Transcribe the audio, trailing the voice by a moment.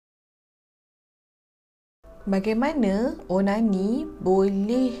Bagaimana onani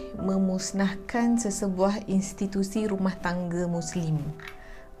boleh memusnahkan sesebuah institusi rumah tangga Muslim?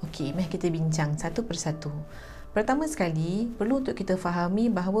 Okey, mari kita bincang satu persatu. Pertama sekali, perlu untuk kita fahami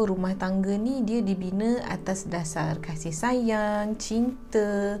bahawa rumah tangga ni dia dibina atas dasar kasih sayang,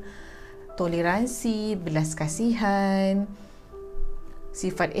 cinta, toleransi, belas kasihan,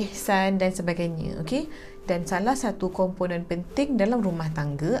 sifat ihsan dan sebagainya. Okey? Dan salah satu komponen penting dalam rumah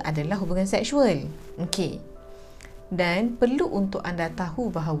tangga adalah hubungan seksual. Okey. Dan perlu untuk anda tahu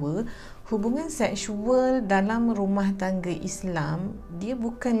bahawa hubungan seksual dalam rumah tangga Islam dia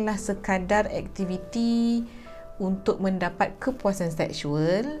bukanlah sekadar aktiviti untuk mendapat kepuasan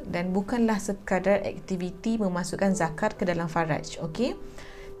seksual dan bukanlah sekadar aktiviti memasukkan zakat ke dalam faraj. Okey?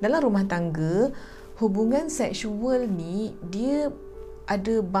 Dalam rumah tangga, hubungan seksual ni dia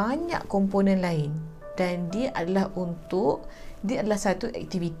ada banyak komponen lain dan dia adalah satu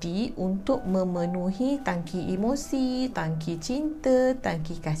aktiviti untuk memenuhi tangki emosi, tangki cinta,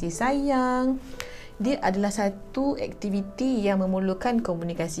 tangki kasih sayang. Dia adalah satu aktiviti yang memerlukan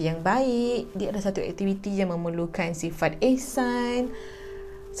komunikasi yang baik. Dia adalah satu aktiviti yang memerlukan sifat ihsan.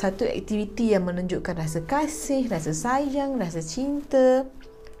 Satu aktiviti yang menunjukkan rasa kasih, rasa sayang, rasa cinta,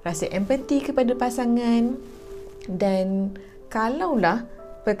 rasa empati kepada pasangan. Dan kalaulah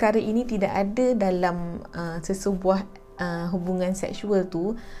perkara ini tidak ada dalam sesebuah hubungan seksual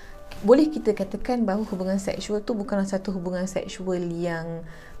tu, boleh kita katakan bahawa hubungan seksual tu bukanlah satu hubungan seksual yang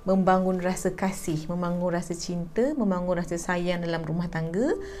membangun rasa kasih, membangun rasa cinta, membangun rasa sayang dalam rumah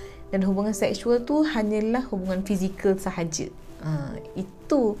tangga. Dan hubungan seksual tu hanyalah hubungan fizikal sahaja.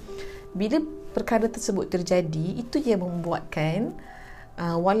 Itu bila perkara tersebut terjadi, itu yang membuatkan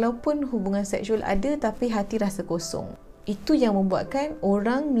walaupun hubungan seksual ada tapi hati rasa kosong. Itu yang membuatkan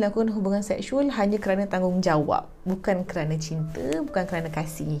orang melakukan hubungan seksual hanya kerana tanggungjawab, bukan kerana cinta, bukan kerana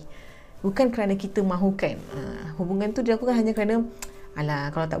kasih, bukan kerana kita mahukan. Hubungan tu dilakukan hanya kerana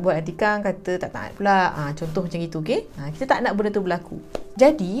alah, kalau tak buat nanti kan kata tak taat pula. Contoh macam itu, okey? Kita tak nak benda tu berlaku.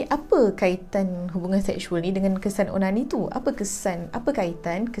 Jadi, apa kaitan hubungan seksual ni dengan kesan onani tu? Apa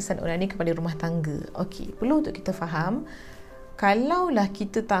kaitan kesan onani kepada rumah tangga? Okey, perlu untuk kita faham, kalaulah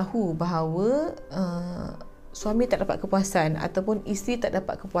kita tahu bahawa suami tak dapat kepuasan ataupun isteri tak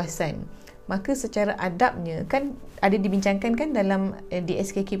dapat kepuasan, maka secara adabnya kan ada dibincangkan kan dalam di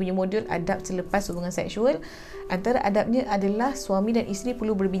SKK punya modul adab selepas hubungan seksual. Antara adabnya adalah suami dan isteri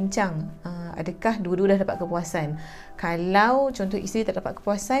perlu berbincang, adakah dua-dua dah dapat kepuasan. Kalau contoh isteri tak dapat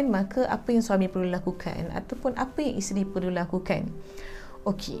kepuasan, maka apa yang suami perlu lakukan ataupun apa yang isteri perlu lakukan.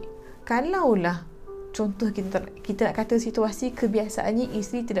 Okey, kalaulah contoh kita nak kata situasi kebiasaannya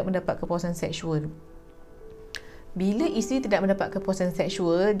isteri tidak mendapat kepuasan seksual. Bila isteri tidak mendapat kepuasan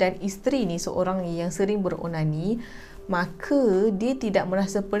seksual dan isteri ni seorang yang sering beronani, maka dia tidak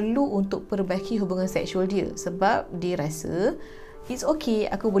merasa perlu untuk perbaiki hubungan seksual dia sebab dia rasa it's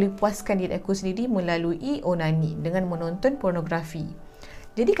okay, aku boleh puaskan diri aku sendiri melalui onani dengan menonton pornografi.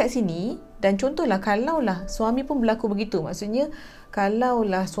 Jadi kat sini, dan contohlah kalaulah suami pun berlaku begitu, maksudnya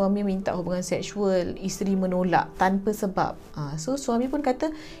kalaulah suami minta hubungan seksual, isteri menolak tanpa sebab, so suami pun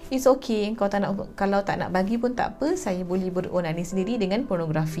kata it's okay, kalau tak nak bagi pun tak apa, saya boleh beronani sendiri dengan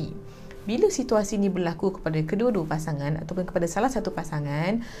pornografi. Bila situasi ini berlaku kepada kedua-dua pasangan ataupun kepada salah satu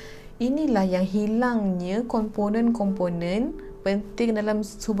pasangan, inilah yang hilangnya komponen-komponen penting dalam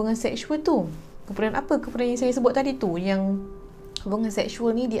hubungan seksual tu. Komponen apa? Komponen yang saya sebut tadi tu, yang hubungan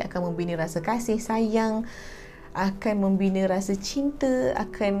seksual ni dia akan membina rasa kasih sayang, akan membina rasa cinta,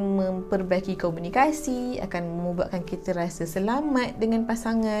 akan memperbaiki komunikasi, akan membuatkan kita rasa selamat dengan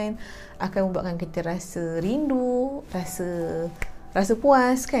pasangan, akan membuatkan kita rasa rindu, rasa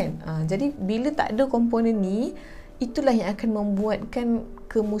puas kan. Jadi bila tak ada komponen ni, itulah yang akan membuatkan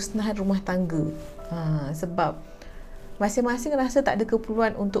kemusnahan rumah tangga. Sebab masing-masing rasa tak ada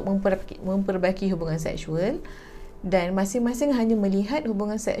keperluan untuk memperbaiki hubungan seksual. Dan masing-masing hanya melihat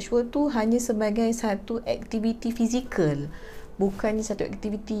hubungan seksual tu hanya sebagai satu aktiviti fizikal, bukannya satu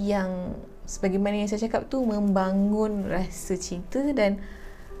aktiviti yang sebagaimana yang saya cakap tu membangun rasa cinta. Dan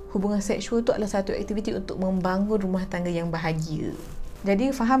hubungan seksual tu adalah satu aktiviti untuk membangun rumah tangga yang bahagia. Jadi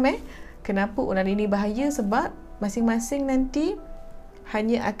faham kenapa onani ini bahaya? Sebab masing-masing nanti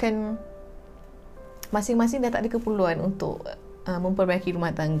hanya akan masing-masing dah tak ada keperluan untuk memperbaiki rumah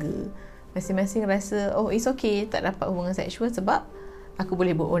tangga. Masing-masing rasa it's okay, tak dapat hubungan seksual sebab aku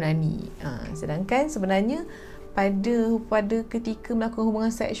boleh beronani. Sedangkan sebenarnya pada ketika melakukan hubungan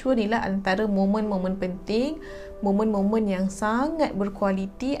seksual ni lah antara momen-momen penting, momen-momen yang sangat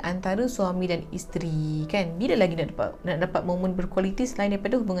berkualiti antara suami dan isteri kan. Bila lagi nak dapat momen berkualiti selain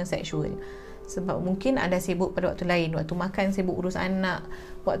daripada hubungan seksual? Sebab mungkin anda sibuk pada waktu lain, waktu makan sibuk urus anak,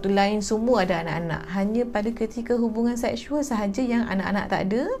 waktu lain semua ada anak-anak. Hanya pada ketika hubungan seksual sahaja yang anak-anak tak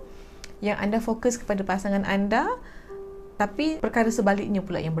ada, yang anda fokus kepada pasangan anda, tapi perkara sebaliknya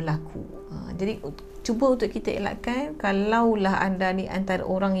pula yang berlaku. Jadi cuba untuk kita elakkan. Kalaulah anda ni antara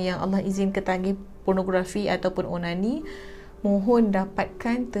orang yang Allah izin ketagih pornografi ataupun onani, mohon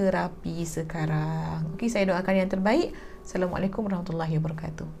dapatkan terapi sekarang. Okey, saya doakan yang terbaik. Assalamualaikum warahmatullahi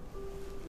wabarakatuh.